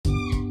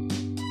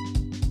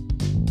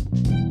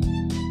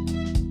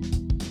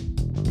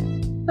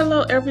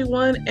Hello,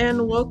 everyone,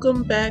 and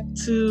welcome back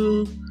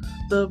to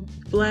the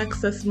Black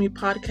Sesame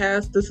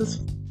podcast. This is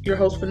your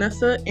host,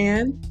 Vanessa,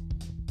 and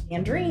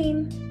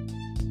Andreen.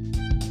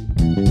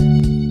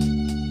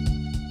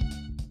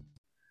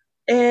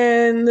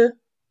 And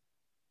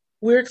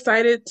we're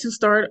excited to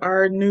start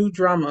our new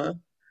drama.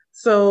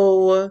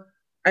 So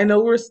I know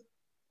we're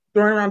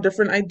throwing around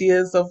different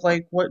ideas of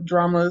like what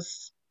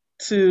dramas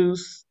to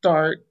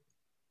start,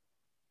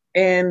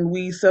 and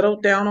we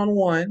settled down on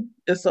one.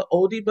 It's an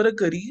oldie but a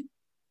goodie,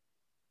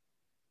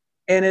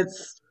 and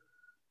it's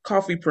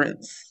Coffee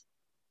Prince.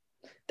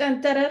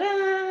 Dun, dun, dun,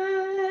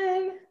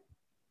 dun.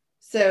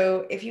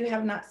 So if you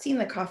have not seen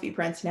The Coffee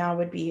Prince, now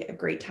would be a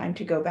great time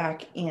to go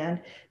back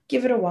and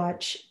give it a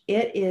watch.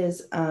 It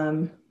is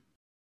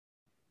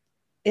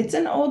it's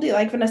an oldie,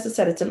 like Vanessa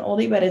said, it's an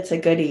oldie, but it's a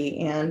goodie,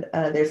 and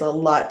there's a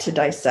lot to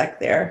dissect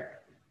there.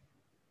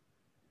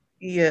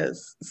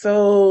 Yes.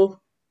 So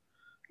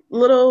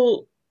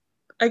little,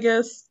 I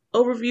guess,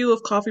 overview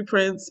of Coffee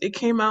Prince. It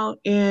came out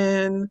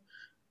in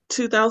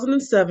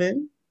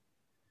 2007.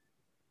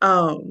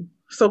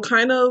 So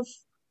kind of,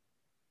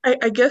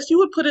 I guess you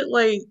would put it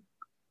like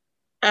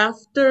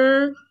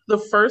after the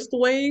first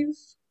wave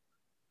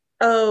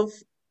of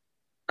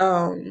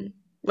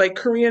like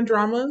Korean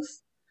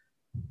dramas,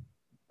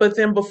 but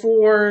then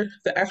before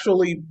the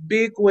actually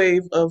big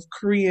wave of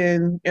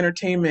Korean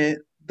entertainment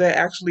that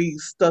actually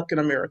stuck in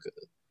America.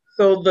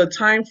 So the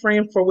time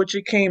frame for which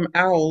it came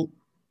out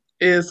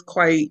is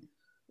quite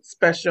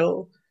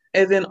special.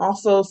 And then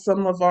also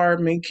some of our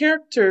main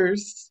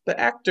characters, the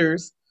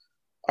actors,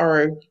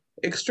 are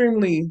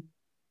extremely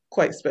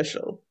quite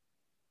special.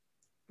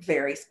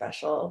 Very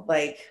special,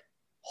 like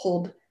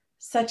hold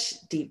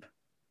such deep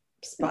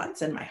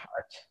spots in my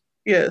heart.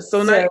 Yeah,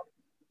 so So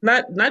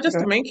not just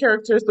the main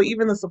characters, but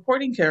even the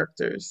supporting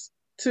characters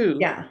too.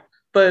 yeah.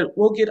 But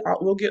we'll get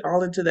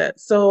all into that.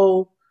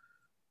 So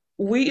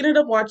we ended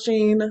up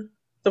watching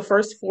the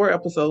first four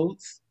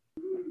episodes,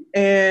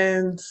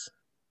 and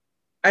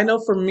I know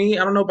for me,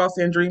 I don't know about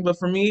Sandrine, but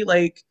for me,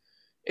 like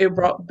it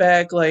brought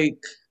back like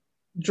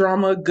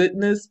drama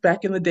goodness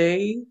back in the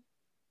day.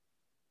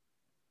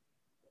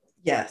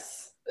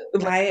 Yes.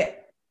 Like I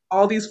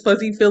all these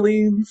fuzzy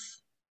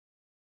feelings.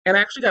 And I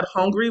actually got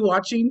hungry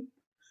watching.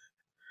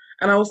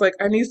 And I was like,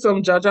 I need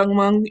some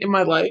jajangmyeon in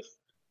my life.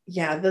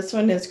 Yeah, this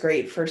one is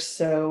great for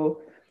so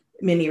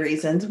many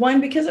reasons.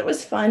 One, because it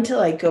was fun to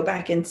like go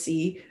back and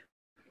see,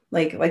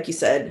 like you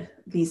said,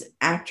 these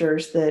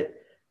actors that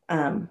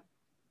um,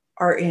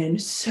 are in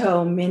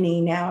so many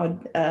now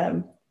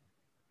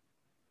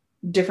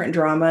different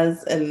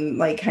dramas, and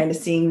like kind of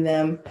seeing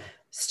them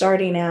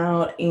starting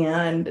out,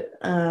 and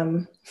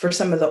for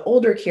some of the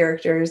older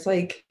characters,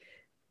 like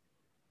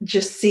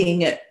just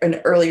seeing it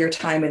an earlier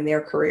time in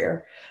their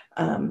career.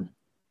 Um,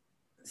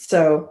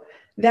 so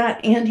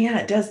that, and yeah,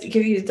 it does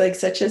give you like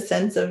such a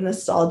sense of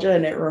nostalgia,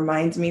 and it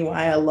reminds me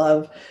why I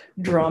love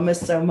drama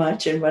so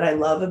much and what I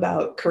love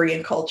about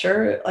Korean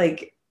culture.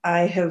 Like I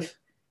have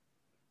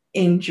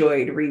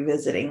enjoyed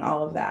revisiting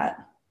all of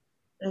that.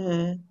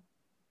 Hmm.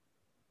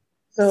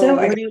 So So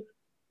I where do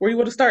you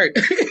want to start?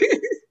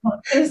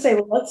 was going to say,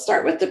 well, let's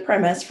start with the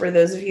premise for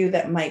those of you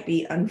that might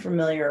be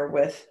unfamiliar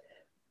with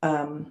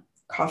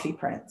Coffee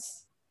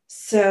Prince.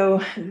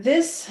 So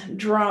this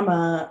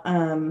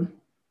drama,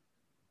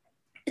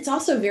 it's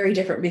also very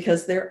different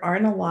because there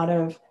aren't a lot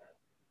of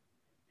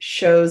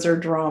shows or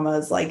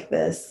dramas like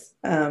this,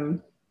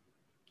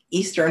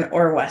 Eastern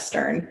or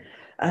Western.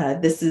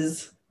 This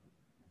is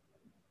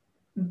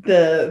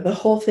the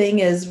whole thing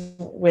is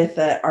with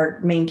our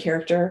main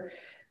character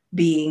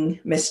being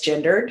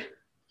misgendered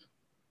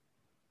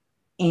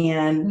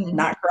and Hmm.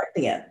 not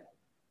correcting it.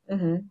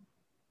 Hmm.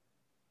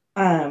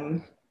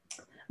 Um,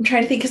 I'm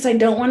trying to think because I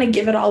don't want to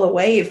give it all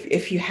away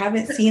if you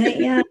haven't seen it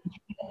yet.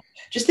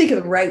 Just think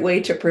of the right way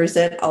to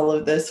present all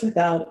of this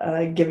without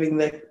giving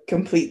the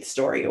complete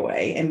story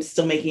away and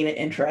still making it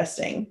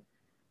interesting.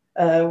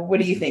 What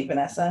do you think,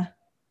 Vanessa?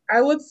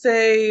 I would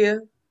say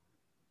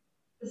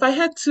if I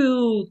had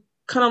to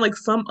kind of like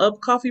sum up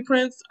Coffee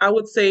Prince, I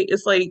would say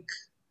it's like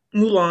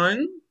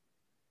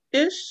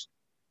Mulan-ish.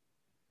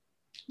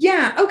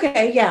 Yeah,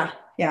 okay, yeah,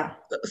 yeah.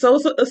 So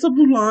it's a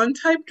Mulan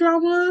type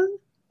drama.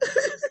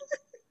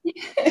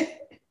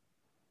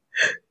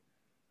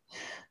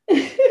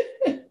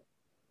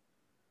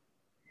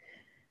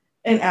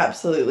 It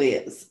absolutely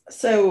is.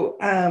 So,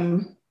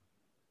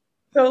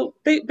 So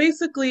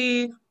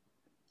basically,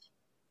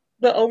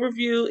 the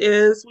overview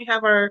is we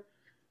have our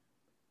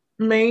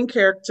main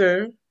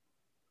character,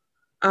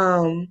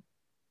 um,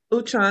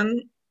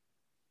 Uchan,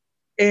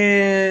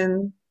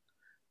 and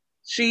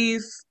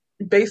she's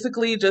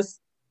basically just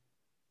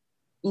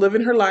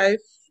living her life,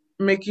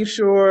 making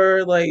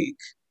sure like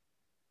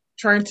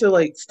trying to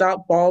like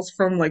stop balls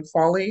from like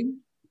falling,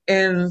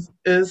 and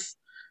is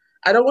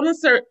I don't want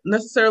to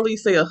necessarily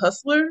say a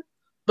hustler,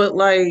 but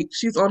like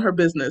she's on her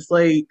business.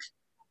 Like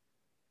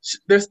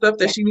there's stuff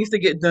that yeah, she needs to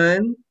get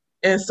done,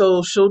 and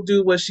so she'll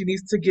do what she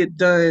needs to get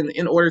done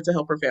in order to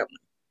help her family.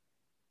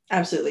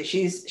 absolutely.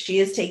 She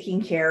is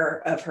taking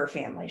care of her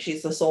family.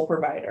 She's the sole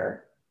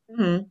provider.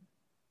 Hmm.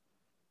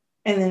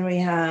 And then we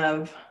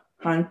have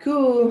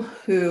Hanku,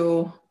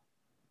 who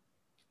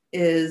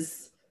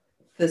is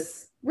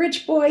this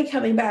rich boy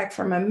coming back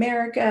from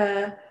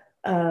America,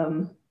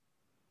 um,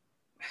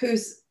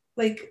 who's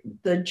like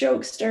the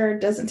jokester,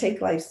 doesn't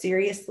take life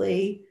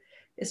seriously,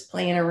 is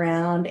playing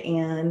around,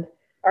 and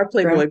Our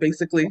grandma Playboy,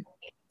 basically.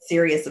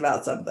 serious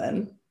about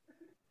something.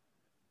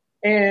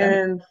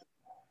 Um, And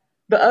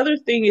the other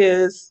thing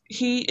is,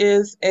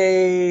 he's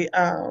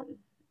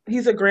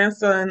a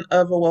grandson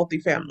of a wealthy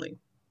family.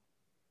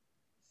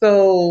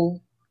 So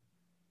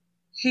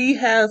he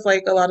has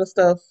like a lot of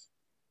stuff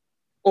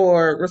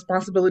or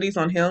responsibilities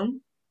on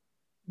him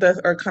that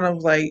are kind of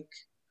like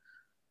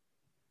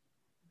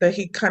that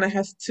he kind of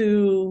has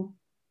to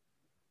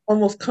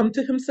almost come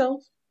to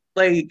himself.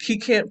 Like he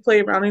can't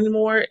play around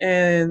anymore,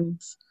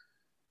 and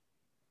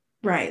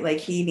right, like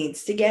he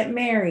needs to get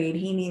married,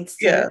 he needs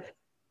yeah. to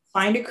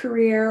find a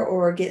career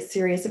or get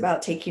serious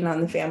about taking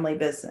on the family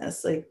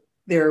business. Like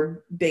there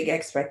are big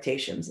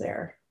expectations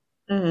there.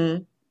 Hmm.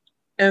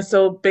 And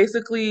so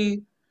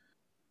basically,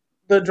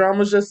 the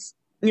drama's just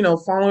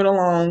following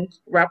along,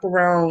 wrap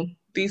around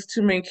these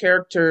two main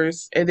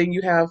characters, and then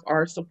you have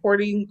our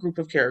supporting group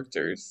of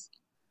characters.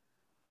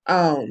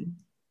 Um,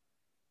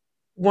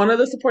 One of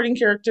the supporting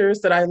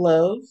characters that I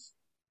love,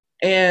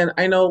 and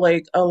I know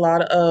like a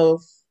lot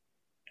of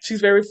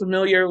she's very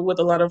familiar with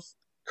a lot of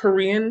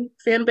Korean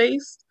fan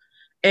base.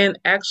 And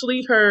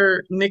actually,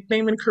 her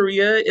nickname in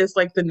Korea is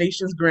like the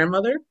nation's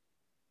grandmother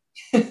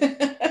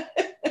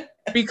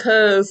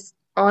because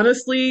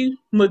honestly,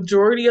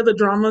 majority of the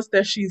dramas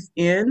that she's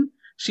in,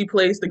 she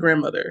plays the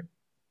grandmother.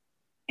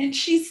 And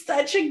she's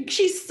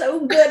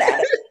so good at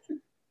it.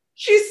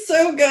 She's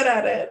so good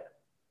at it.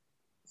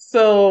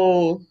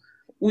 So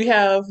we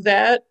have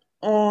that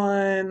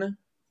on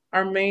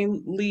our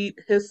main lead,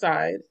 his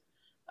side.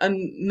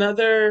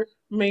 Another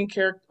main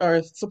character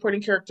or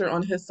supporting character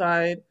on his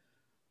side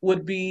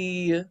would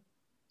be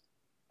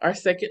our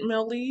second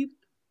male lead.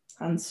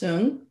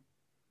 Hansung.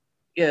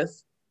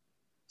 Yes.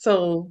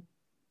 So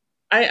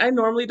I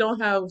normally don't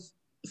have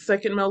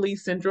second male lead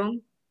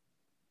syndrome.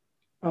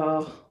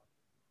 Oh,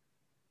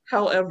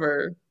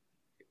 However,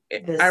 I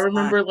this time.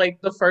 remember like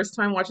the first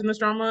time watching this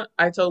drama,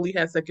 I totally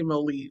had second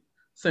male lead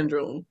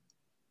syndrome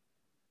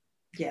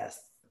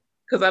Yes.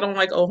 because I don't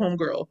like oh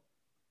homegirl.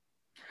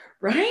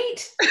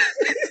 Right? I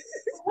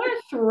want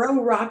to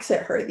throw rocks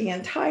at her the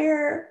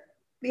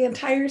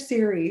entire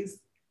series.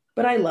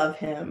 But I love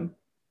him.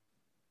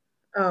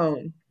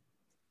 Um,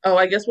 oh,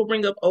 I guess we'll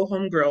bring up oh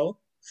homegirl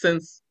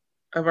since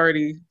I've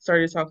already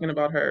started talking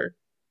about her.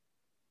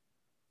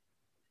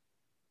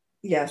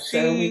 Yes,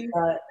 so we've She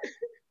got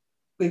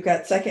we've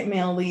got second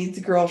male lead's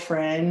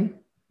girlfriend,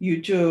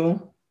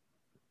 Yuju,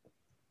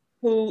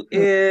 who who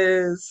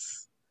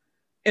is,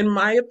 in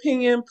my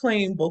opinion,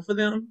 playing both of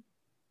them.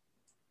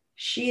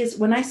 she is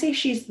when I say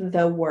she's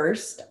the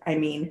worst, I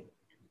mean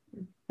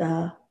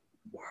the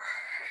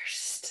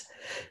worst.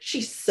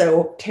 She's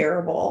so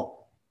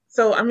terrible.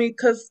 So I mean,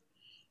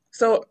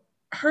 so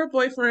her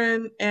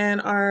boyfriend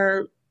and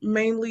our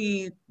main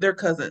lead, they're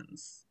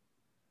cousins.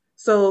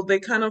 So they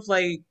kind of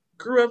like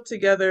grew up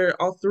together,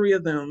 all three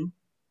of them.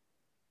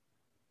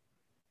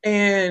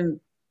 And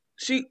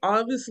she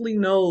obviously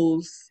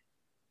knows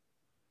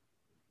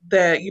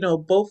that,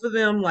 both of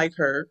them like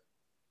her.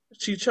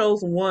 She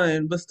chose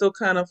one, but still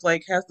kind of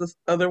like has this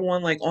other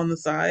one like on the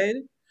side.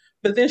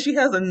 But then she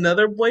has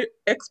another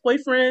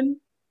ex-boyfriend.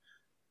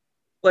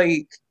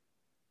 Like,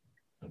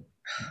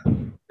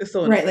 it's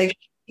so Right, annoying. like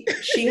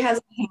she has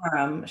a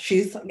harem.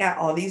 She's got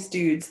all these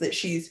dudes that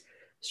she's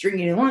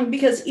stringing along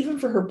because even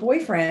for her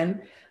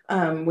boyfriend,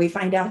 we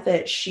find out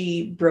that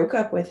she broke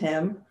up with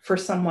him for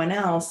someone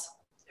else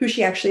who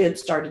she actually had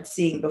started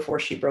seeing before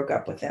she broke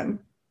up with him.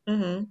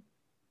 Hmm.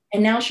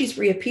 And now she's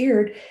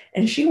reappeared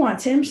and she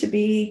wants him to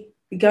be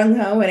gung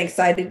ho and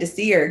excited to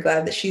see her,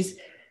 glad that she's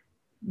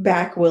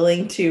back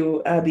willing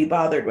to be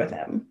bothered with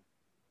him.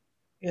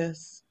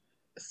 Yes.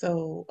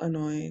 So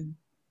annoying.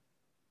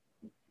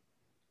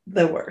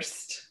 The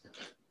worst.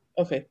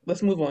 Okay,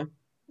 let's move on.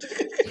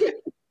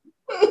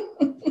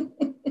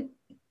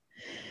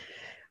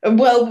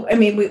 Well, I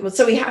mean,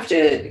 so we have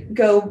to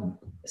go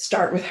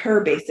start with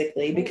her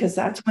basically because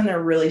that's when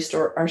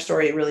our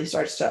story really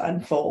starts to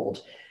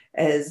unfold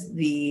as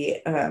the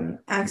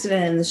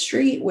accident in the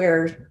street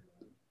where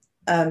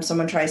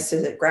someone tries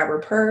to grab her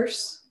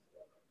purse.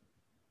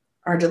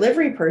 Our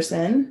delivery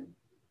person,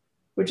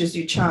 which is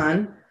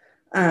Yuchan,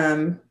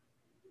 um,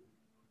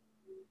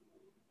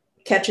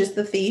 catches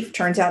the thief,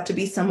 turns out to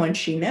be someone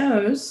she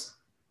knows,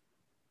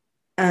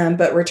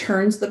 but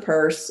returns the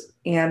purse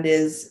and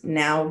is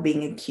now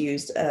being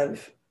accused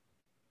of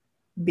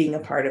being a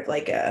part of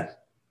like A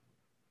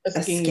a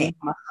scam, scheme.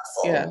 a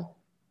Yeah. hustle.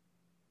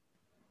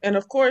 And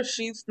of course,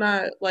 she's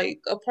not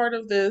like a part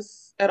of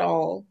this at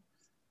all.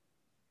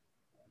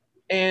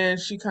 And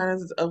she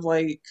kind of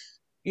like,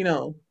 you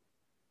know,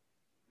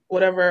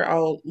 whatever,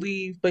 I'll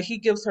leave. But he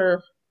gives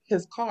her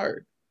his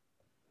card.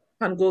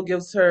 Hangul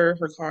gives her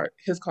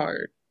his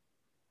card.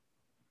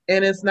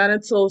 And it's not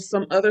until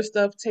some other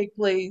stuff take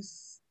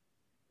place.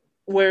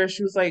 where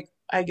she was like,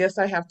 I guess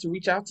I have to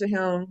reach out to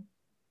him.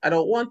 I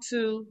don't want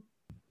to.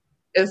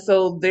 And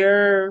so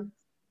their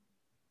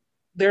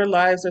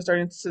lives are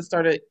starting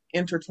to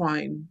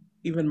intertwine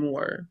even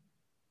more.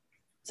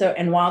 So,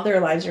 and while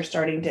their lives are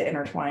starting to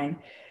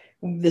intertwine,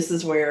 this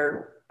is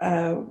where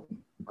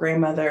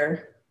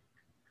grandmother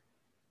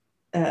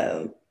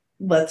uh,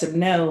 lets him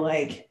know,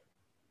 like,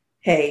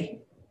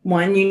 hey,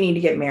 one, you need to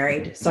get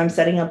married. So I'm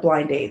setting up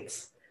blind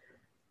dates.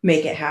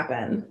 Make it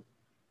happen.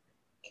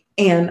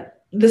 And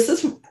this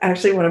is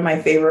actually one of my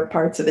favorite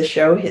parts of the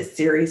show, his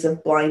series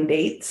of blind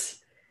dates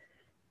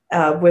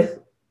with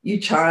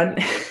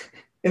Yuchan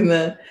in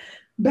the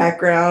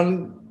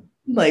background,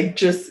 like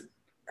just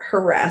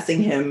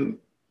harassing him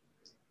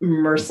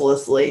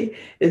mercilessly.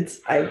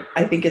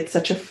 I think it's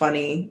such a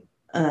funny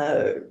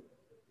uh,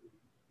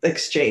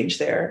 exchange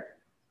there.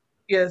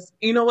 Yes,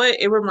 you know what?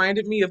 It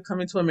reminded me of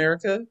Coming to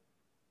America.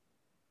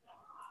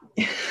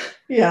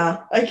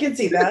 Yeah, I can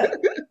see that.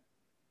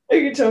 I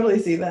can totally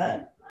see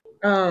that.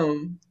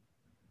 Um,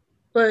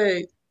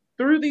 but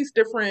through these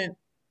different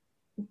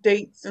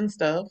dates and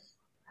stuff,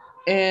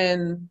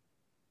 and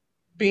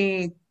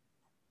being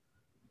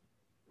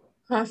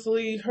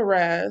constantly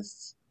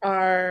harassed,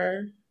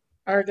 our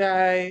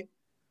guy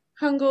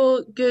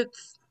Hungel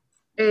gets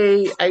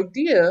a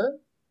idea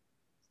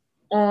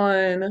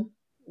on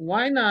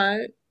why not,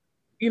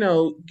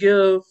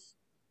 give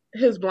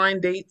his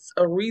blind dates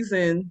a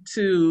reason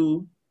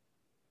to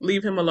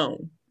leave him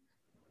alone.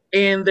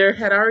 And there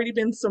had already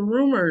been some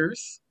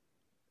rumors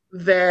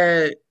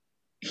that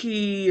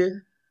he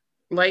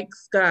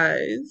likes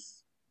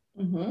guys.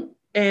 Mm-hmm.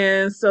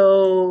 And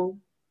so,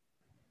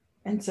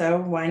 And so,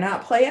 why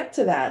not play up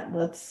to that?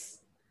 Let's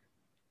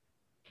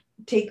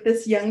take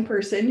this young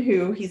person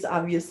who he's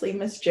obviously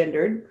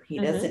misgendered. He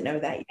mhm, doesn't know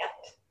that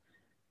yet,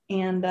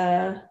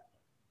 and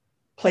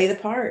play the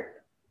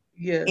part.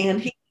 yeah.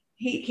 And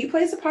he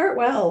plays the part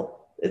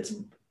well.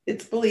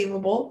 It's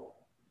believable.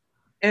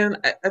 And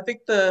I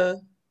think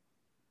the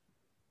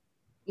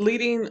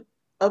leading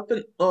up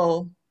and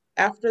well,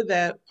 after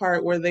that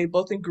part where they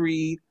both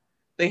agreed,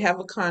 they have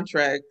a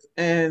contract,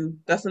 and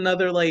that's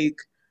another like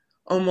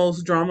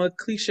almost drama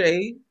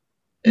cliche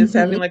is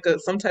having Mm-hmm. like a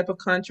some type of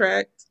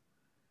contract.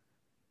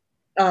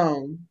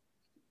 Um,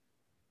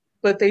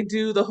 but they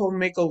do the whole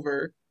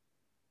makeover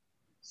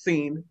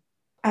scene.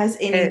 As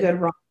any And good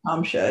rom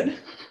com should.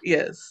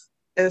 yes.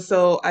 And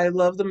so I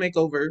love the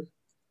makeover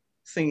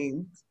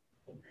scene.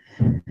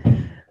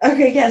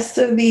 Okay, yes.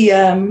 So the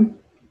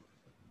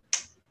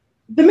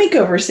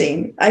makeover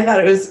scene, I thought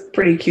it was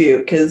pretty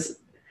cute because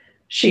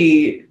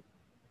she,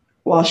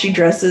 while she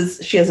dresses,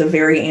 she has a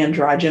very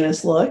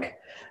androgynous look.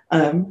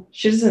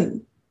 She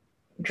doesn't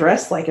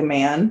dress like a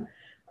man.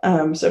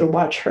 So to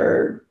watch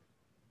her,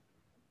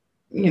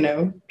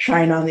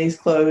 trying on these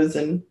clothes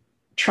and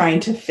trying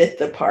to fit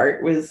the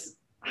part was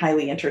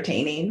highly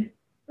entertaining.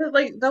 But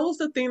like that was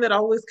the thing that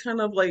always kind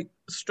of like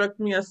struck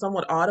me as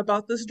somewhat odd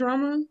about this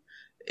drama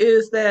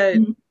is that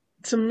Mhm.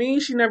 to me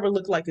she never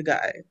looked like a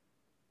guy.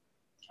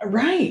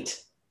 Right.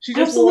 She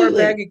just wore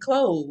Absolutely. baggy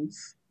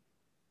clothes.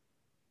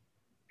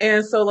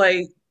 And so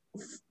like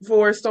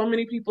for so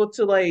many people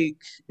to like,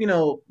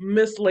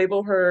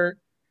 mislabel her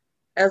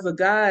as a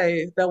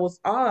guy, that was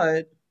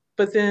odd.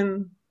 But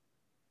then,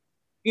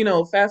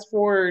 fast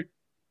forward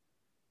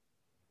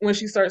when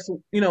she starts,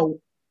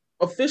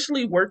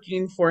 officially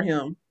working for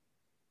him,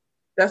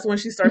 that's when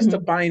she starts to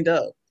Mhm. bind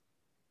up.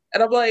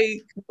 And I'm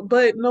like,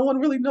 but no one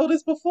really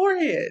noticed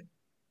beforehand.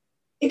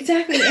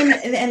 Exactly.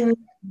 And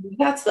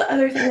that's the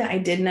other thing that I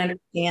didn't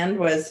understand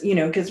was,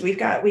 because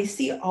we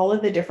see all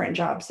of the different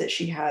jobs that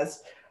she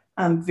has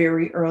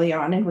very early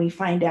on, and we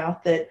find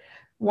out that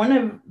one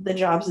of the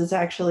jobs is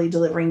actually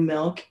delivering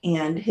milk,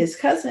 and his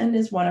cousin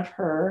is one of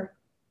her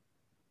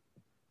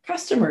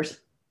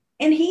customers.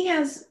 And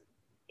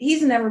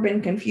he's never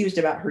been confused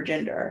about her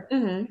gender.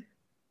 Hmm.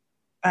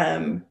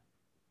 Um,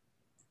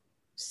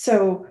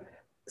 so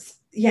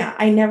yeah,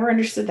 I never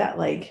understood that.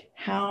 Like,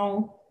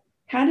 how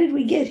did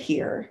we get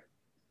here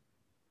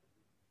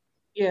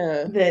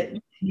Yeah. that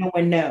no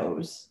one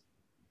knows?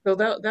 So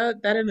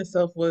that in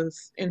itself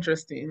was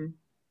interesting.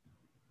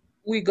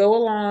 We go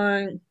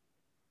along,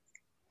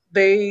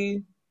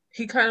 they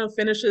he kind of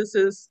finishes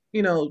his,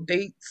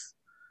 dates.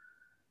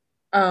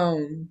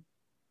 Um,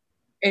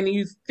 and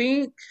you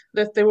think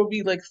that there will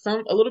be like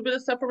a little bit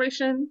of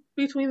separation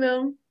between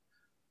them,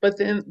 but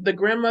then the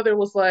grandmother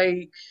was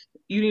like,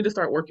 you need to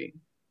start working.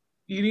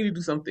 You need to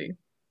do something.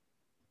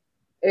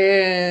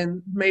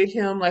 And made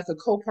him like a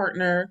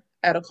co-partner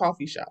at a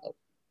coffee shop.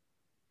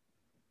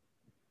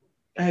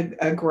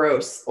 A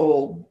gross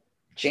old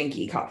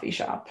janky coffee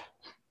shop.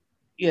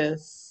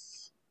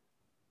 Yes.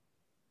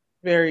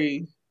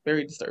 Very,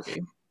 very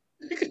disturbing.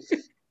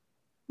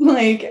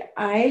 Like,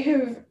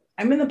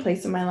 I'm in the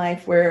place in my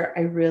life where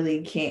I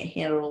really can't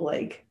handle,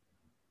 like,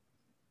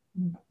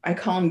 I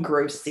call them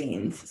gross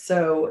scenes.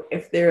 So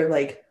if they're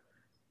like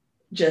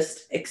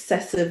just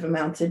excessive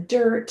amounts of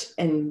dirt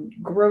and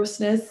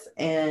grossness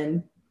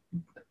and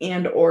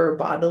or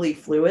bodily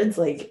fluids,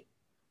 like,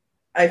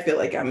 I feel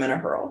like I'm in a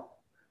hurl.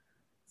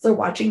 So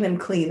watching them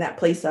clean that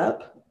place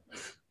up,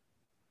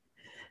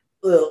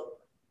 ugh,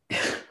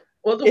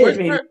 Well, the it worst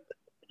made me part,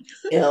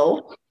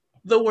 ill.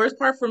 the worst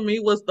part for me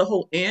was the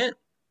whole ant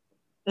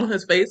on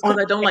his face Oh,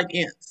 because I don't like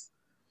ants.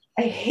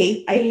 I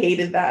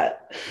hated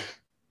that.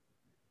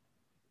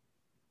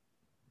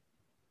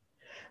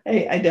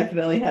 I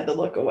definitely had to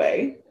look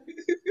away.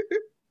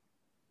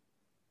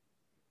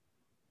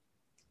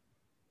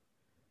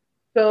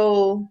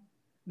 So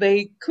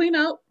they clean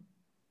up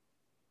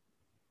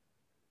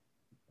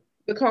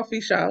the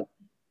coffee shop.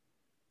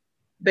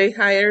 They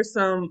hire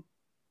some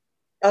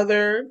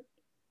other,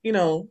 you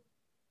know,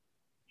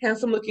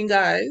 handsome looking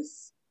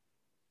guys.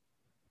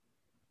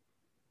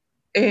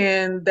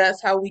 And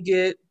that's how we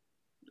get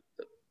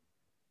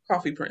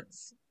Coffee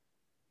Prince.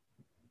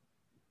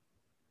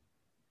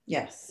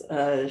 Yes,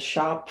 a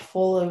shop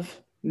full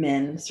of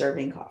men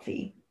serving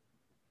coffee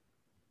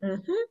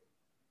Hmm.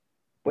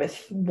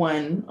 with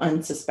one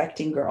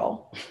unsuspecting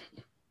girl.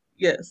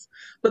 Yes.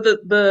 But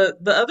the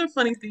other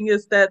funny thing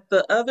is that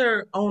the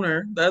other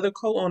owner, the other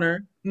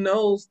co-owner,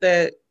 knows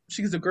that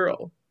she's a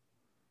girl.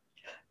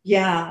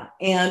 Yeah,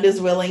 and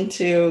is willing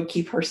to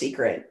keep her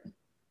secret.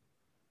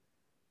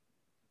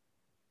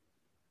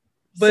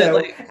 But So,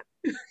 like,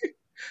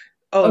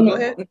 oh oh, go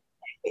ahead. no,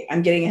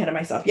 I'm getting ahead of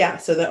myself. Yeah,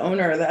 so the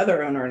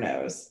other owner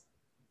knows.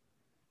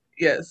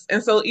 Yes.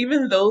 And so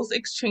even those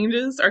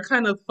exchanges are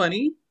kind of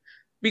funny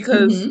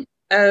because Hmm.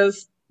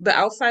 as the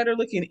outsider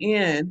looking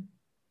in,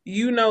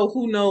 you know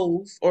who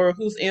knows or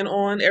who's in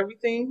on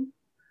everything.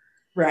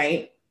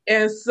 Right.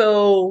 And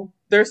so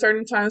there are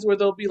certain times where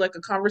there'll be like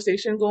a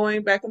conversation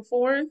going back and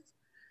forth,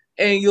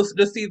 and you'll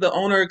just see the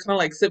owner kind of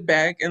like sit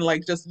back and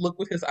like just look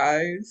with his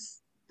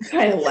eyes.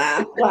 Kind of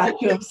laugh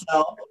to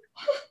himself.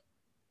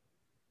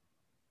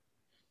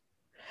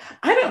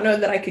 I don't know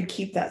that I could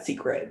keep that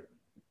secret.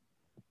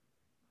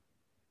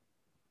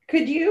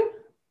 Could you?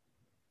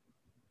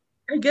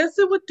 I guess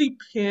it would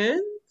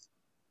depend.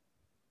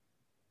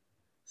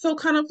 So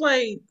kind of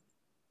like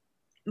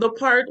the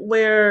part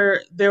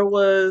where there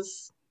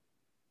was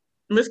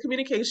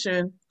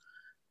miscommunication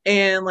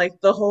and like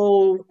the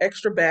whole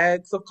extra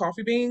bags of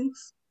coffee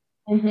beans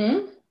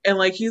Hmm. and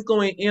like he's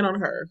going in on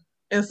her.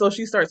 And so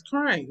she starts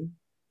crying.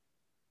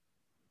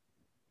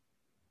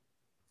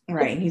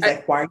 Right. And he's I,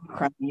 like, why are you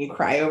crying? You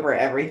cry over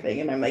everything.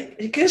 And I'm like,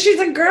 because she's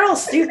a girl,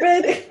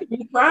 stupid.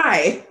 You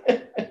cry.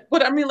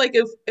 but I mean like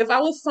if I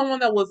was someone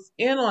that was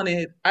in on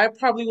it, I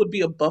probably would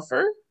be a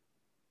buffer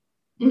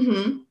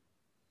Hmm.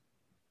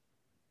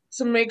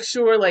 to make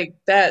sure like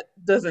that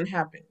doesn't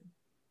happen.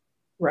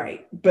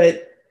 Right.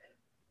 But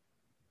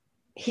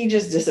he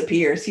just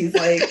disappears. He's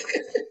like,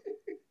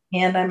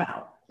 and I'm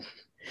out.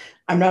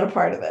 I'm not a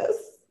part of this.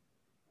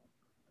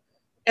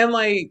 And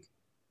like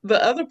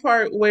the other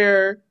part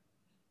where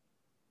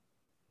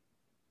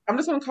I'm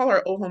just gonna call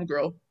her oh home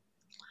girl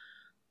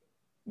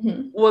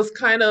Mhm. was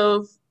kind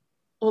of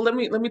well let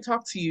me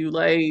talk to you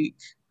like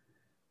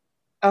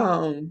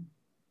um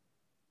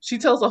she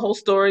tells a whole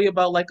story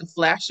about like a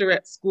flasher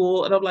at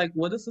school and I'm like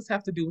what does this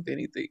have to do with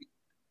anything?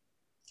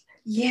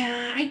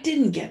 Yeah, I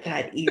didn't get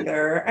that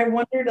either. I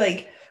wondered,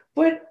 like,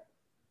 what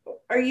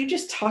are you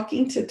just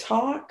talking to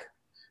talk?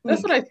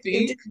 That's what I Like, it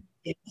think. didn't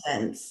make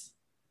sense.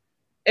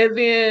 And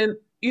then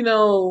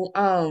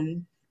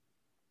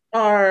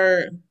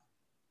our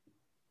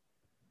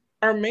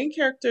our main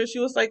character she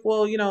was like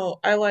well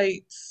I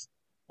liked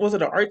was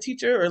it an art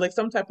teacher or like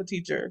some type of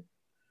teacher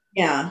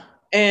Yeah.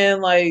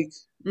 and like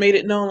made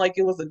it known like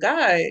it was a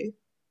guy.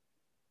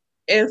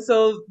 And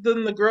so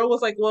then the girl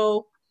was like,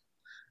 "Well,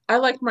 I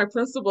like my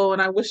principal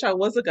and I wish I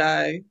was a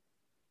guy."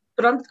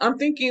 But I'm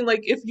thinking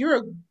like if you're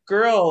a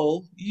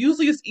girl,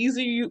 usually it's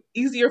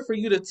easier for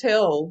you to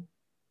tell.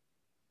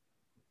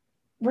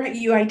 Right.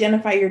 You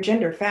identify your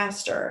gender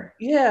faster,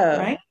 Yeah,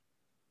 right?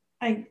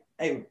 I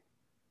I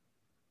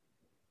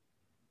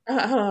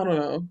don't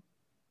know.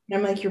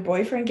 I'm like, your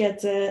boyfriend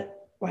gets it.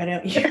 Why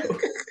don't you?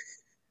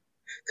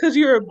 Because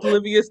you're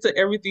oblivious to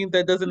everything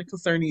that doesn't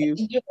concern you,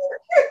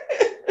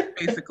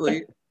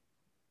 basically.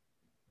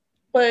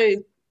 But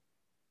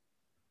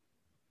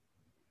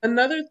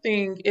another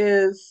thing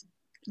is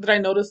that I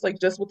noticed like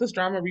just with this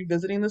drama,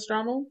 revisiting this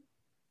drama,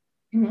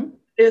 Mhm.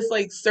 is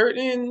like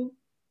certain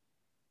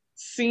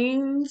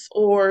scenes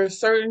or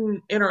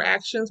certain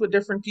interactions with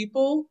different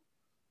people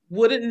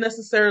wouldn't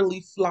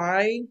necessarily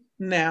fly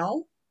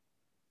now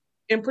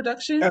in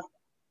production. Oh,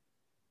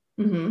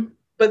 mhm.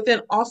 But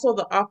then also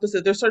the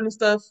opposite. There's certain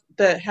stuff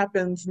that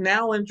happens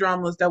now in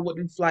dramas that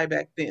wouldn't fly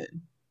back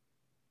then.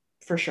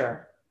 For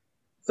sure.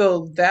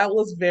 So that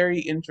was very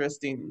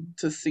interesting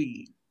to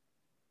see.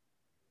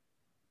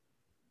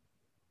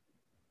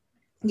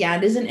 Yeah,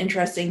 it is an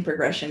interesting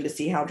progression to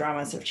see how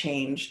dramas have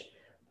changed.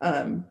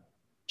 Um,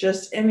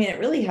 I mean, it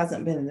really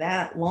hasn't been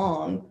that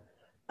long,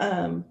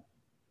 um,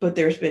 but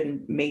there's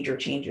been major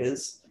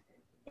changes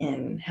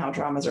in how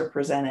dramas are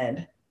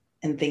presented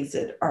and things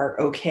that are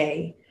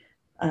okay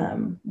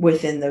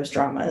within those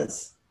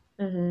dramas.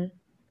 Hmm.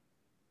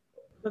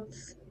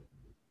 Let's,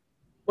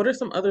 what are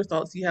some other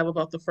thoughts you have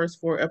about the first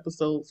four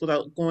episodes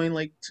without going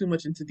like too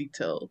much into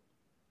detail?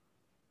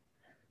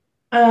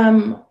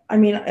 I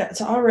mean,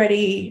 it's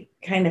already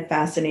kind of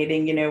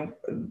fascinating, you know,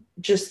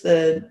 just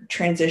the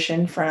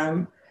transition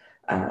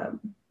um,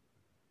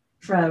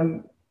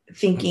 from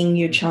thinking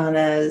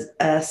Yuchana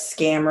a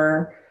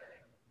scammer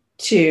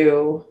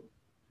to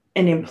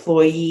an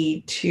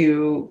employee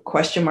to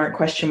question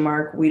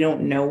mark, we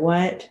don't know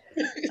what.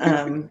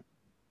 Um,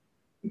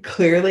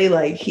 Clearly,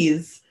 like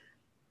he's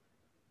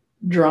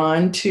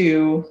drawn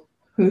to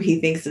who he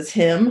thinks is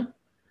him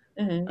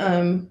Hmm.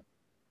 um,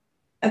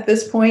 at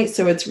this point.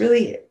 So it's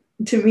really,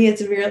 to me,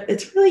 it's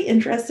really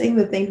interesting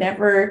that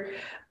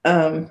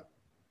um,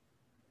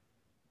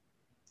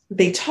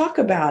 they talk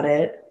about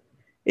it.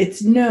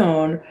 It's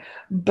known,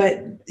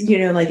 but you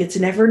know, like it's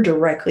never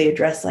directly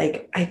addressed.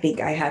 Like I think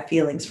I have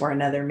feelings for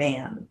another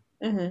man.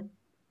 Hmm.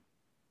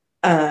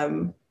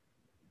 Um,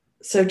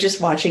 so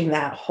just watching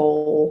that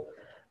whole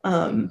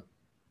um,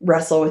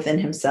 wrestle within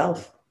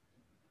himself.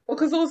 Well,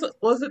 because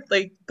was it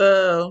like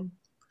the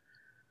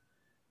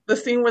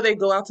scene where they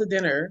go out to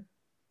dinner,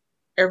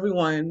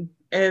 everyone,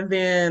 and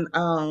then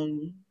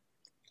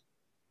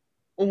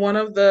one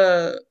of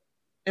the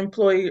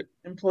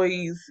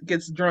employees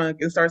gets drunk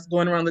and starts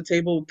going around the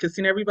table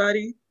kissing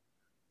everybody.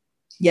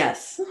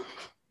 Yes.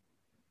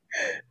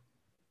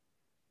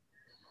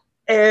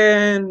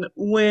 And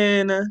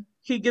when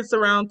he gets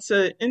around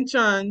to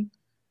Incheon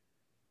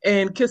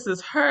and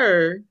kisses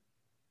her,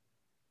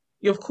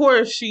 of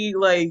course she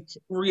like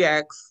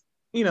reacts,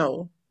 you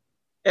know,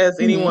 as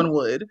anyone Mm-hmm.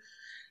 would.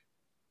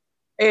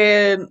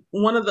 And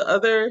one of the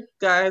other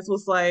guys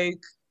was like,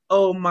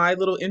 "Oh, my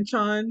little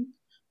Incheon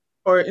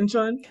or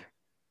Incheon,"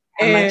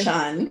 and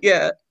Amachan.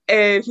 yeah,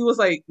 and he was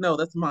like, "No,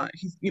 that's mine.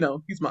 He's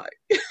mine."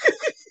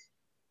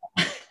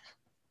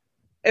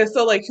 And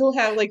so like he'll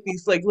have like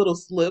these like little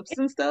slips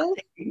and stuff,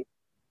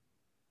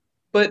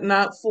 but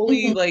not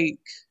fully Mm-hmm. like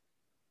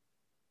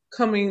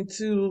coming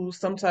to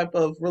some type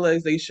of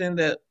realization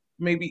that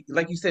maybe,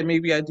 like you said,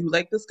 maybe I do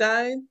like this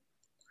guy.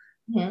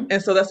 Mm-hmm.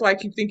 And so that's why I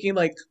keep thinking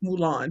like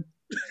Mulan.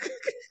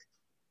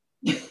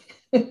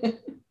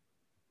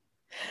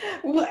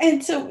 Well,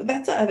 and so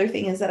that's the other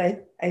thing is that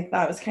I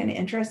thought was kind of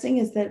interesting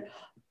is that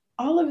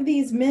all of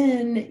these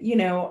men, you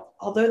know,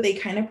 although they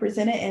kind of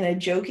present it in a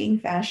joking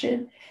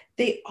fashion,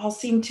 they all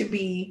seem to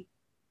be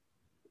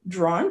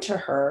drawn to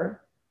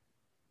her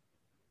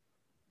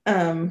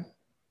um,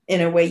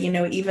 in a way, you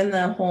know, even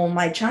the whole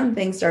my chan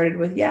thing started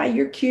with, yeah,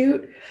 you're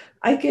cute.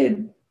 I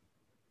could,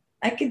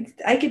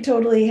 I could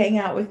totally hang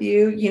out with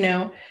you. You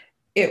know,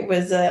 it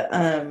was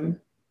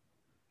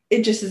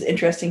it just is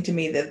interesting to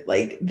me that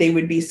like they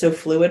would be so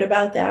fluid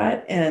about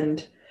that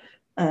and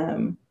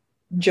um,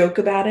 joke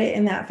about it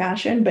in that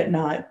fashion, but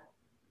not,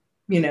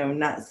 you know,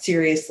 not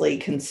seriously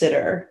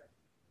consider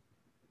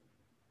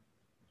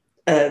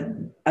a,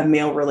 a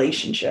male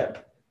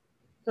relationship.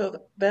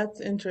 So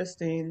that's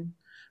interesting.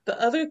 The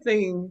other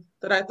thing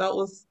that I thought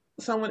was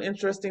somewhat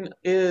interesting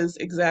is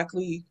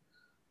exactly,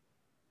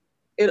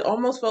 it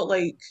almost felt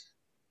like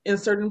in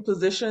certain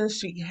positions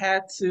she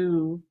had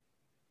to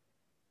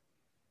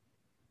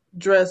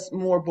dress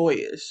more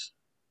boyish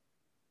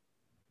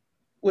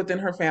within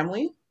her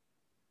family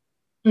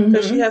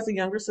because she Mm-hmm. has a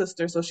younger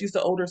sister, so she's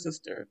the older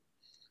sister.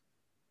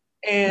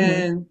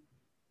 Mm-hmm. And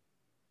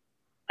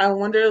I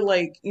wonder,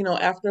 like,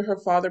 after her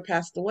father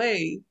passed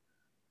away,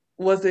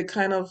 was it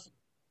kind of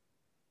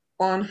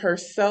on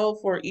herself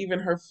or even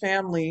her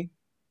family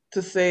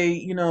to say,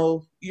 you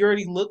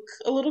already look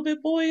a little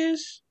bit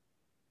boyish,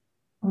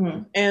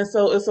 Mm-hmm. and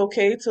so it's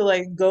okay to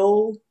like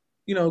go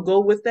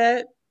with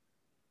that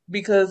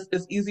because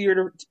it's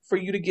easier for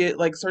you to get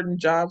like certain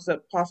jobs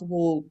that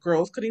possible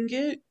girls couldn't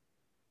get.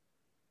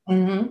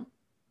 Mm-hmm.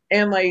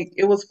 And like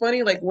it was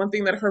funny, like one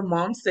thing that her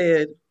mom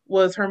said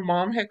was her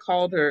mom had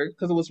called her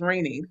because it was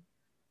raining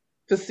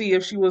to see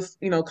if she was,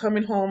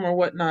 coming home or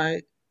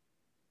whatnot.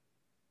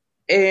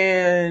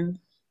 And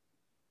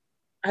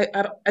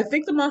I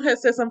think the mom had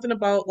said something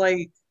about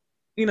like,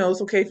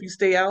 it's okay if you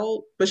stay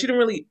out, but she didn't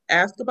really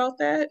ask about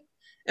that.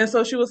 And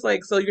so she was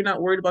like, "So you're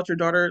not worried about your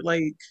daughter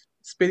like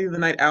spending the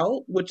night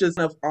out," which is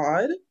kind of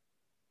odd.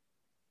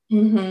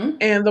 Mm-hmm.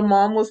 And the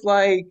mom was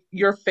like,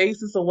 "Your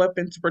face is a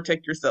weapon to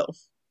protect yourself."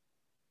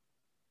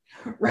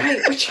 Right.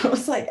 Which I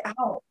was like,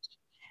 ouch,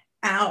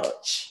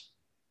 ouch.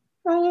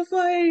 I was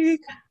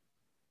like,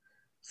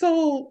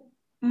 "So,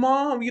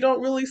 mom, you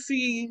don't really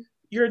see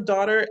your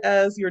daughter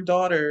as your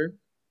daughter,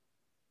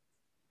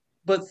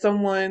 but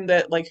someone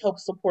that like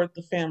helps support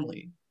the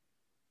family."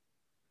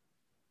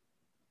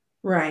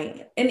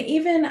 Right. And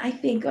even I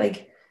think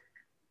like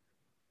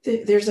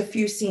there's a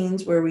few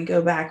scenes where we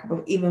go back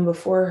even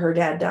before her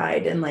dad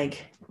died and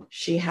like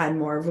she had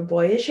more of a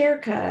boyish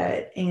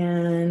haircut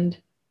and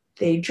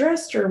they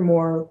dressed her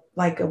more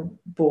like a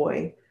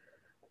boy.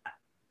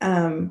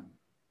 Um,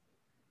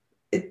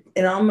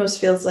 it almost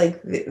feels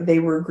like they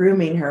were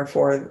grooming her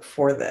for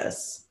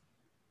this,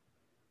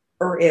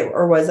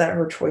 or was that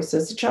her choice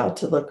as a child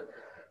to look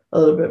a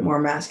little bit more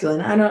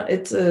masculine? I don't.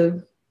 It's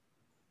a.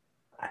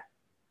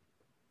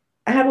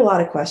 I have a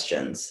lot of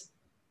questions.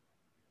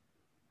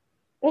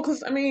 Well,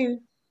 because I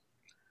mean,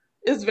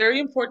 it's very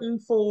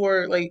important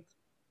for like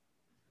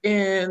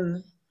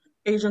in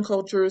Asian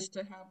cultures to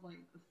have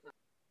like,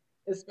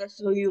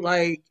 especially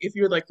like if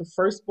you're like the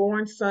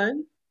firstborn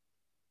son,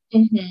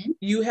 Hmm.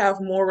 you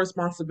have more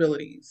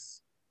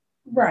responsibilities.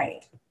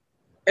 Right.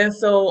 And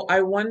so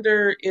I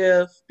wonder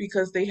if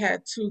because they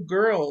had two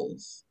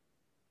girls,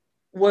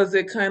 was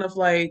it kind of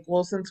like,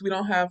 well, since we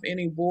don't have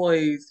any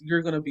boys,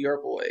 you're gonna be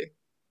our boy.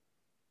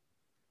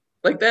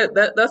 Like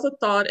that's a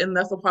thought and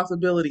that's a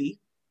possibility.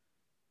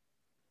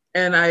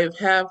 And I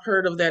have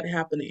heard of that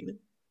happening.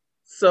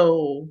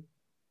 So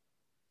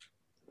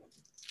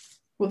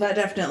Well, that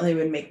definitely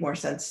would make more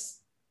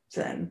sense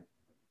then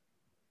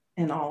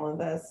in all of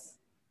this.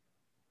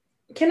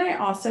 Can I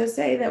also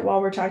say that while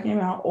we're talking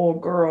about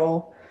old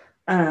girl,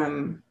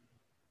 um,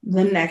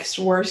 the next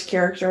worst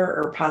character,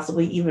 or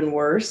possibly even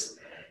worse,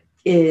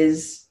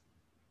 is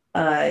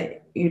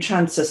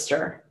Yuchan's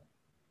sister.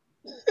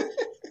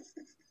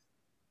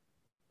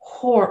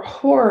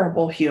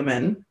 Horrible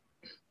human.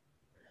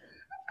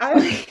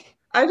 I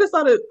I just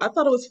thought it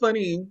was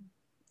funny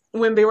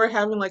when they were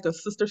having like a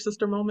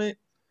sister moment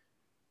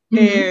Mhm.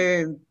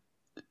 and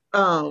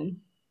um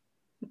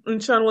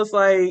and Chun was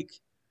like,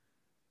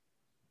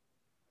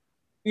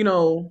 you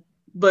know,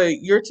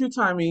 but you're two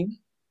timing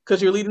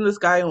because you're leading this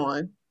guy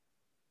on,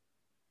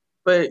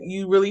 but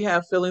you really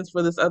have feelings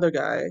for this other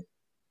guy.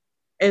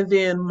 And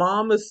then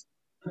mom is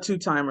a two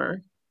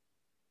timer.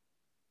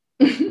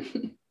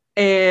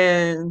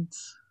 And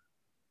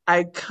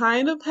I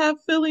kind of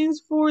have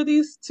feelings for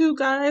these two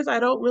guys. I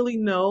don't really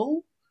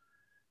know.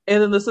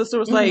 And then the sister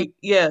was Mhm. like,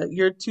 yeah,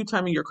 you're two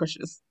timing your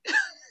crushes.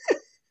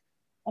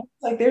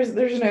 Like there's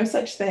no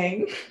such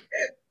thing.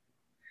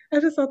 I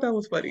just thought that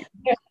was funny.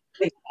 Yeah.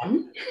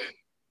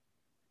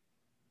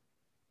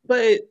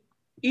 But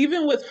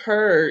even with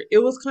her, it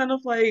was kind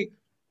of like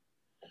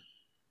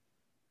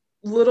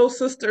little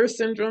sister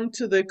syndrome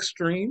to the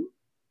extreme,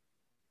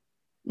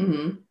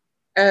 Mhm.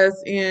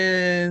 as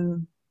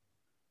in,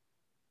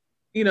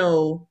 you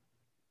know,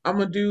 I'm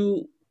gonna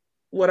do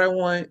what I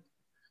want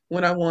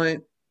when I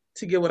want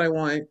to get what I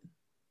want.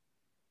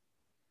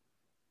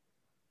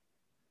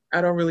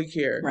 I don't really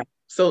care. Right.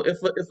 So if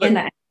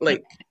And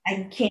like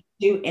I can't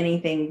do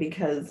anything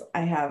because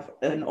I have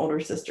an older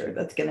sister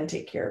that's going to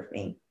take care of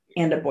me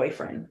and a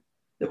boyfriend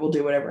that will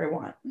do whatever I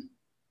want,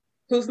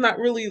 who's not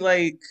really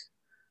like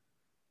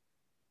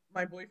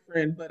my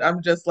boyfriend, but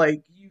I'm just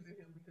like using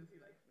him because he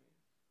likes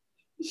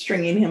me.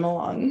 stringing him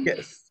along.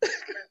 Yes.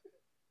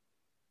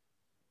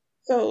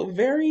 So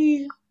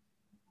very,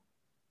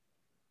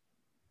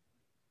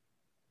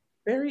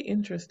 very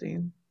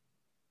interesting.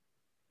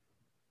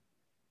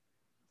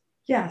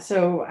 Yeah,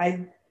 so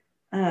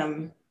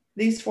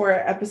these 4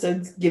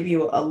 episodes give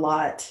you a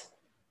lot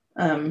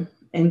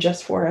in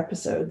just 4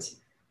 episodes.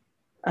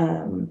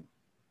 Um,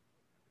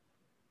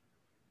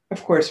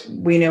 of course,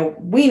 we know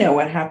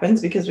what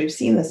happens because we've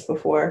seen this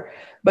before,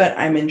 but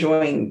I'm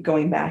enjoying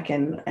going back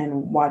and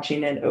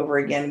watching it over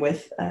again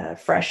with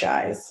fresh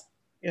eyes.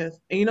 Yes.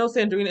 And you know,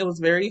 Sandrine, it was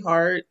very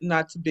hard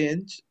not to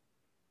binge.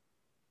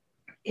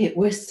 It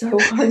was so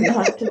hard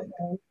not to.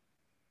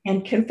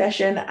 And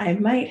confession, I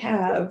might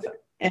have,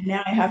 and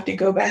now I have to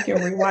go back and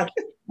rewatch.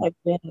 I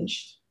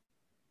binged.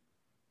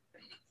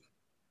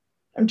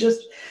 I'm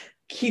just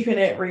keeping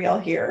it real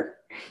here.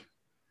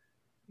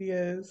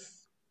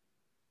 Yes.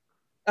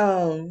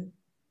 Um,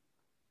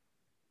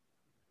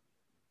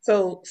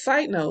 so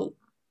side note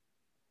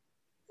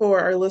for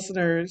our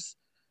listeners,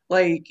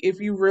 like if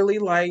you really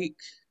like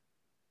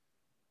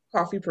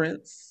Coffee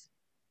Prince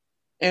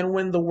and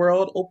when the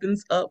world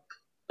opens up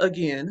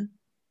again,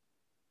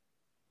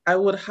 I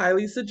would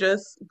highly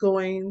suggest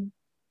going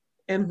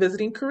and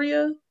visiting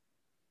Korea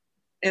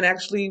and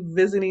actually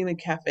visiting a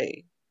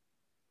cafe.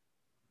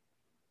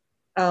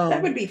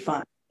 That would Um, be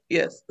fun.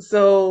 yes.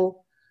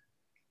 So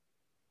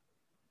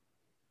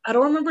I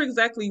don't remember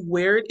exactly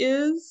where it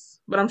is,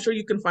 but I'm sure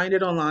you can find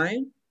it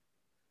online.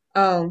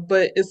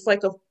 But it's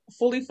like a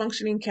fully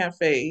functioning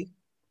cafe,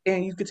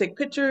 and you could take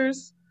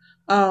pictures.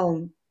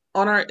 Um,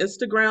 on our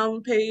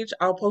Instagram page,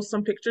 I'll post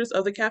some pictures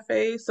of the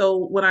cafe. So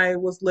when I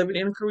was living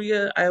in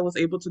Korea, I was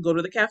able to go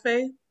to the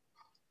cafe.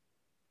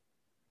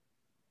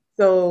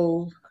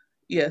 So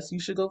yes, you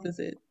should go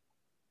visit.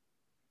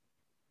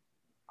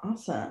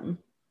 Awesome.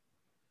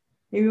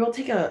 Maybe we'll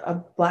take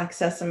a Black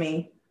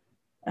Sesame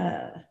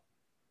uh,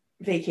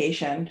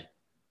 vacation.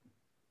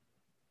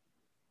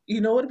 You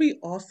know what'd be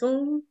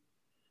awesome,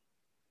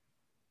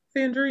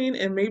 Sandrine,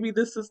 and maybe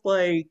this is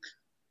like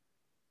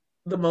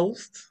the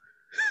most,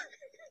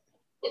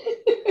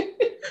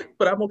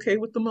 but I'm okay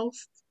with the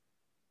most,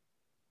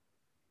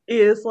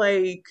 is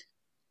like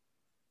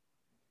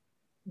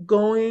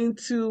going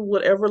to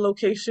whatever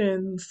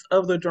locations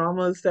of the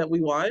dramas that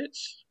we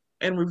watch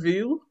and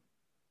review.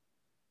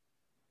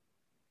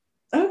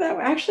 Oh, that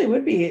actually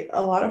would be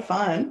a lot of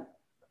fun.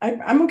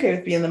 I'm okay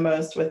with being the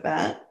most with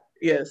that.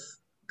 Yes,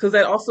 because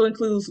that also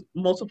includes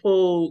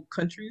multiple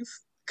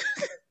countries.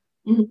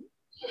 Mhm.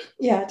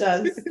 Yeah, it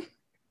does.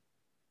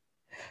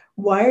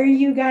 Why are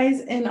you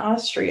guys in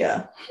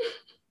Austria?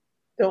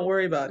 Don't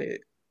worry about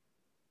it.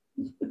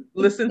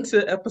 Listen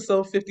to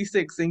episode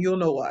 56 and you'll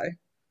know why.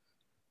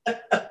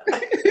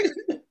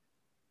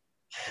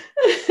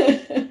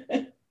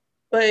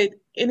 But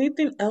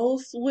anything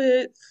else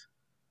with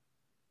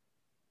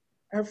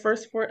our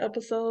first four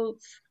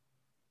episodes?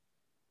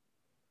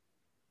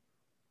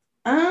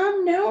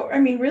 No, I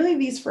mean, really,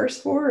 these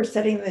first four are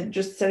setting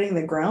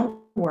the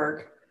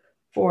groundwork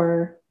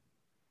for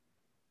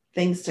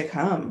things to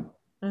come.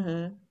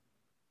 Hmm.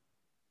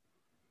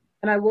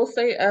 And I will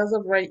say, as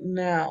of right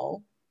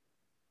now,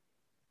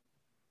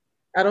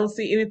 I don't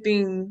see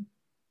anything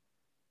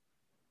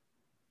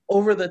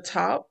over the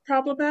top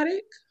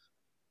problematic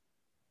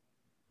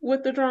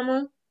with the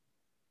drama.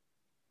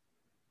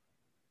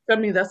 I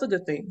mean, that's a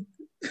good thing.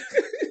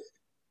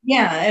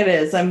 Yeah, it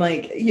is. I'm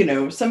like,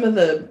 some of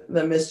the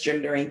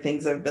misgendering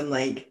things I've been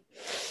like,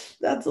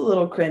 that's a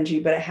little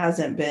cringy, but it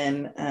hasn't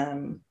been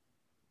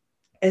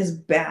as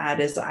bad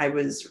as I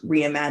was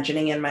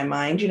reimagining in my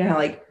mind. You know how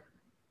like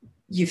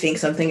you think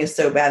something is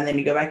so bad and then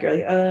you go back, you're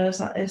like,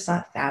 it's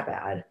not that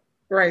bad.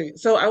 Right.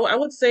 So I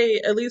would say,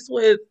 at least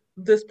with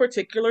this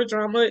particular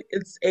drama,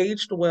 it's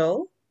aged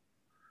well.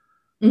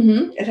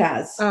 It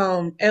has.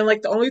 And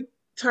like the only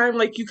time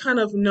like you kind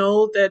of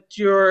know that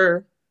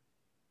you're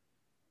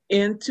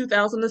in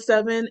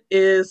 2007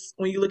 is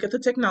when you look at the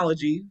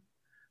technology.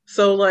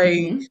 So like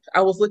Mm-hmm.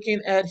 I was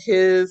looking at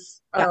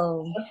his Yeah.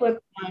 The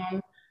flip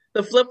phone.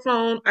 the flip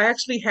phone. I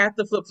actually had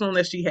the flip phone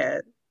that she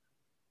had.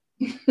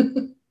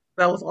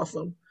 That was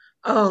awesome.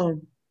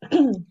 Um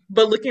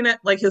but looking at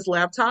like his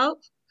laptop,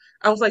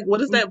 I was like,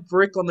 what is that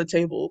brick on the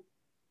table?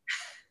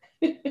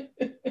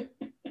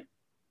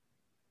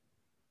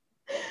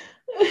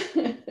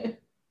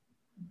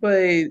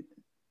 But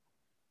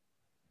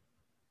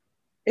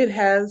it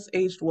has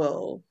aged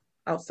well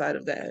outside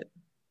of that.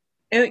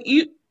 And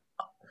you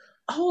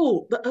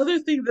oh, the other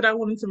thing that I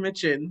wanted to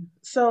mention.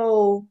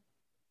 So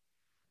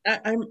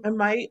I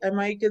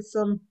might get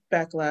some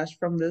backlash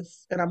from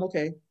this, and I'm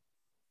okay.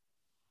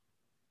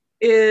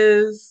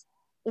 Is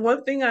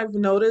one thing I've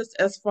noticed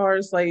as far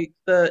as like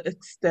the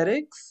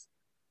aesthetics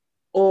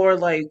or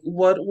like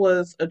what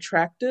was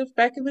attractive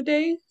back in the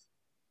day,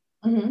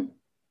 Hmm.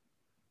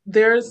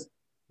 there's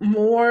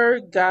more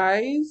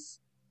guys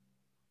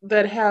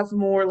that have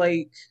more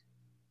like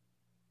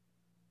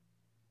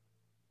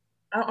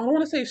I don't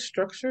want to say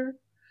structure.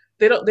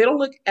 They don't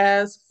look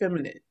as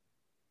feminine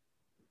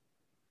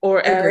or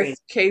Agreed.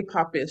 as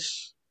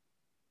K-pop-ish.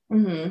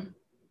 Hmm.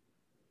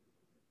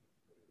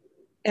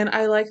 And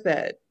I like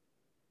that.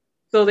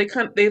 So they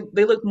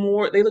look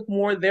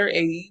more their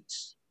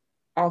age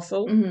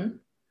also. Hmm.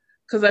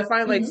 Because I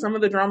find like Hmm. some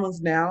of the dramas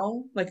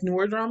now, like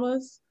newer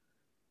dramas,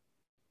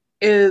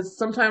 is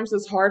sometimes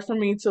it's hard for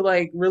me to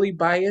like really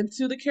buy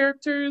into the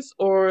characters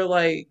or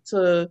like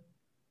to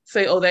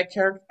say, oh, that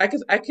character I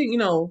can,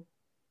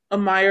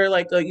 admire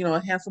like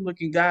a handsome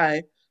looking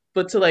guy,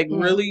 but to like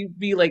Hmm. really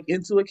be like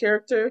into a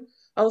character,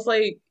 I was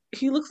like,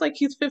 he looks like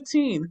he's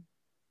 15.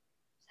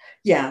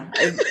 Yeah,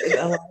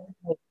 a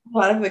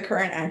lot of the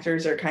current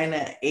actors are kind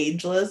of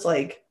ageless.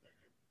 Like,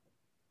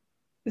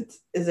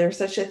 is there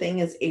such a thing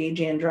as age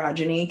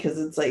androgyny? Because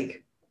it's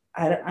like,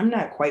 I'm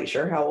not quite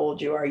sure how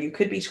old you are. You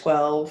could be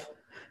 12,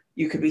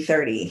 you could be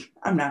 30.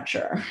 I'm not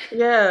sure.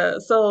 Yeah,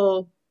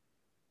 so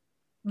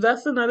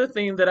that's another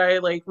thing that I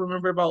like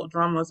remember about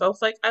dramas. I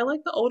was like, I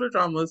like the older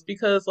dramas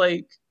because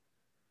like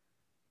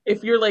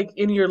if you're like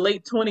in your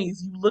late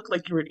 20s, you look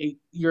like you're in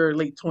your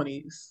late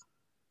 20s.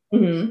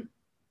 Hmm.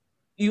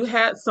 You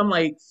had some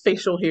like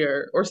facial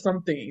hair or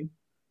something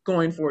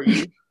going for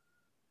you.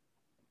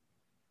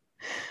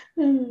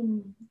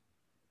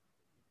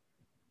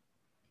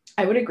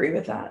 I would agree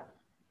with that.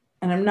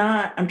 And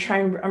I'm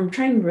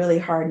trying really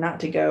hard not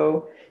to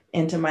go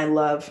into my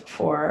love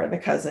for the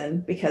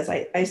cousin because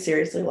I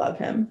seriously love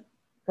him.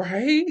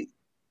 Right?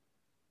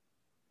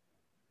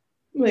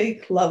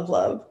 Like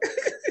love.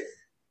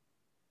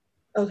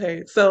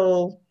 Okay,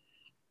 so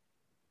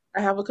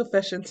I have a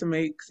confession to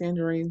make,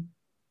 Sandrine.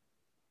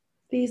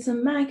 These are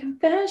my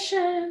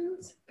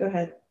confessions. Go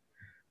ahead.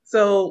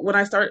 So when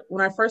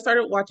I first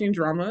started watching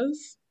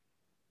dramas,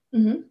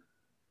 Hmm.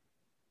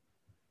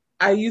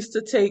 I used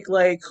to take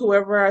like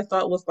whoever I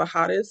thought was the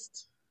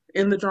hottest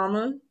in the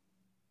drama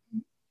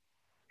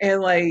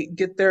and like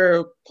get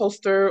their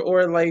poster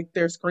or like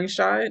their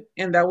screenshot,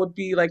 and that would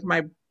be like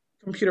my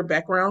computer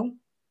background,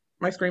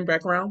 my screen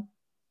background.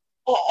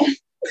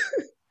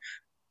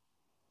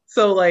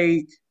 So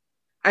like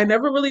I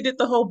never really did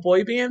the whole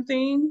boy band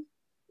thing,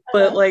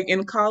 but Uh-huh. like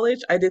in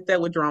college I did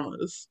that with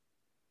dramas.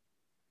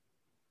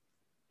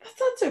 That's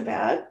not so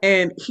bad.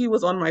 And he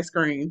was on my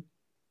screen.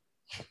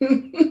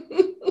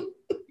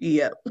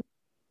 Yep.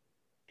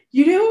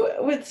 You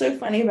know what's so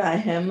funny about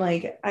him?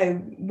 Like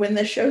when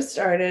the show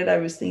started, I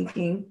was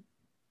thinking,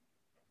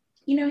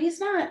 he's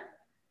not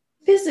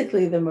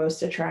physically the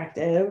most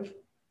attractive.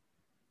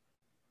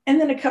 And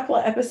then a couple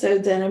of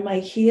episodes in, I'm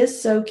like, he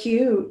is so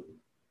cute.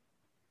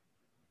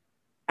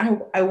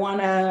 I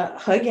want to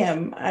hug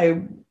him.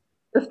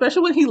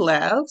 Especially when he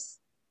laughs.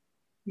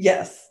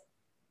 Yes.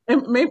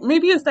 And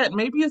maybe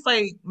it's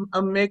like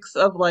a mix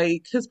of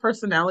like his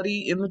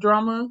personality in the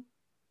drama.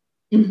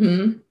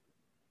 Hmm.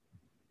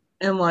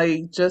 and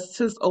like just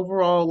his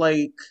overall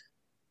like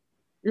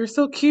you're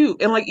so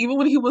cute. And like even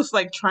when he was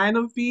like trying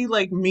to be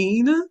like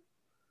mean,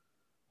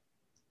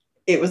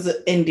 It was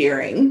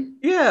endearing.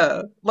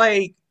 yeah,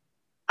 like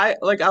I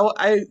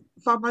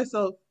found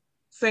myself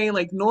saying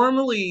like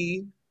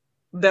normally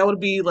that would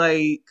be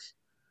like,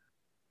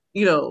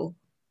 you know,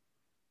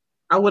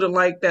 I wouldn't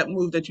like that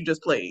move that you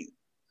just played.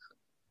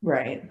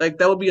 Right. Like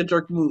that would be a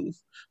jerk move.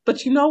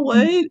 But you know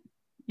what?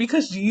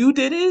 Because you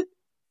did it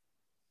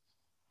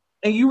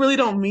and you really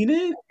don't mean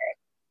it,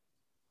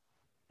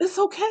 it's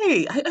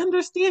okay. I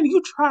understand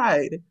you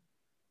tried.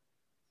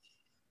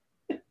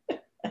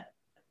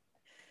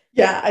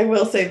 Yeah, I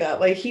will say that.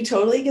 Like, he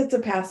totally gets a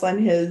pass on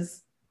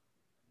his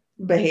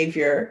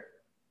behavior,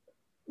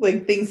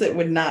 like things that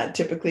would not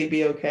typically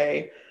be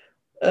okay.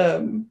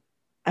 Um,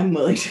 I'm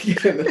willing to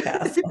give him a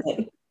pass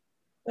on.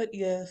 But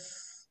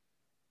yes.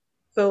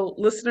 So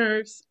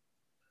listeners,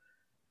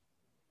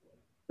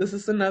 this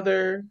is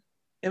another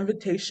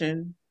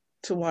invitation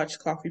to watch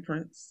Coffee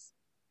Prince.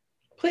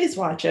 Please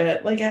watch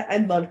it. Like,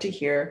 I'd love to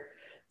hear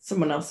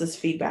someone else's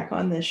feedback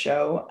on this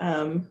show.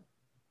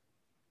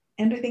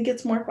 And I think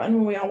it's more fun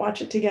when we all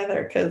watch it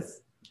together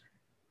because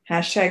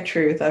hashtag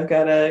truth. I've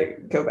got to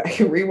go back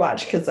and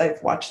rewatch because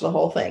I've watched the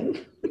whole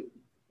thing.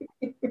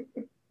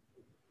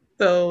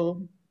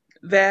 So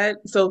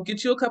so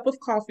get you a cup of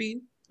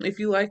coffee if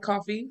you like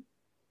coffee.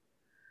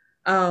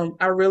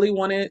 I really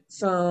wanted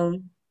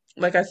some,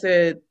 like I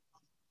said,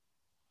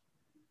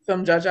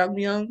 some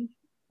jajangmyeon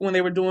when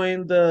they were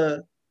doing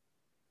the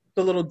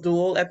little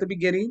duel at the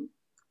beginning.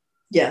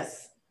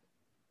 Yes,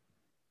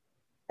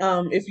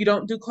 If you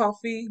don't do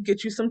coffee,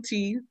 get you some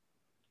tea.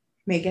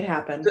 make it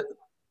happen.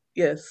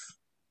 Yes,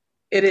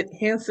 it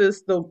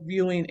enhances the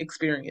viewing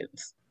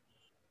experience.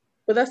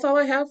 But that's all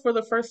I have for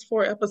the first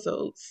four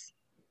episodes.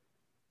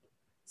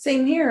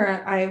 Same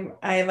here.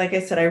 I like I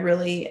said,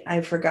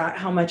 I forgot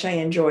how much I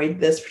enjoyed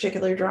this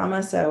particular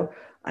drama, so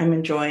I'm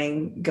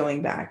enjoying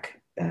going back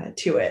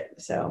to it.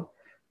 So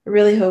I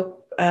really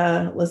hope,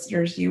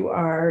 listeners, you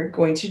are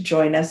going to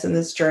join us in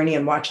this journey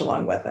and watch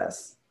along with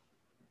us.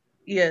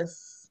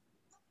 Yes.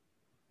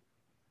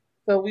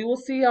 So we will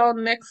see y'all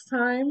next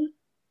time.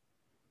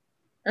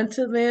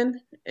 Until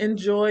then,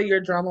 enjoy your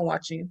drama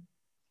watching.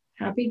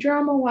 Happy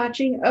drama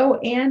watching. Oh,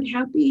 and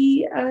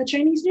happy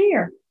Chinese New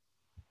Year.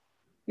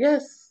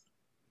 Yes.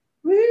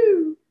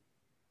 Woo!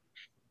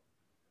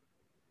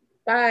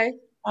 Bye.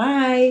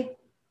 Bye.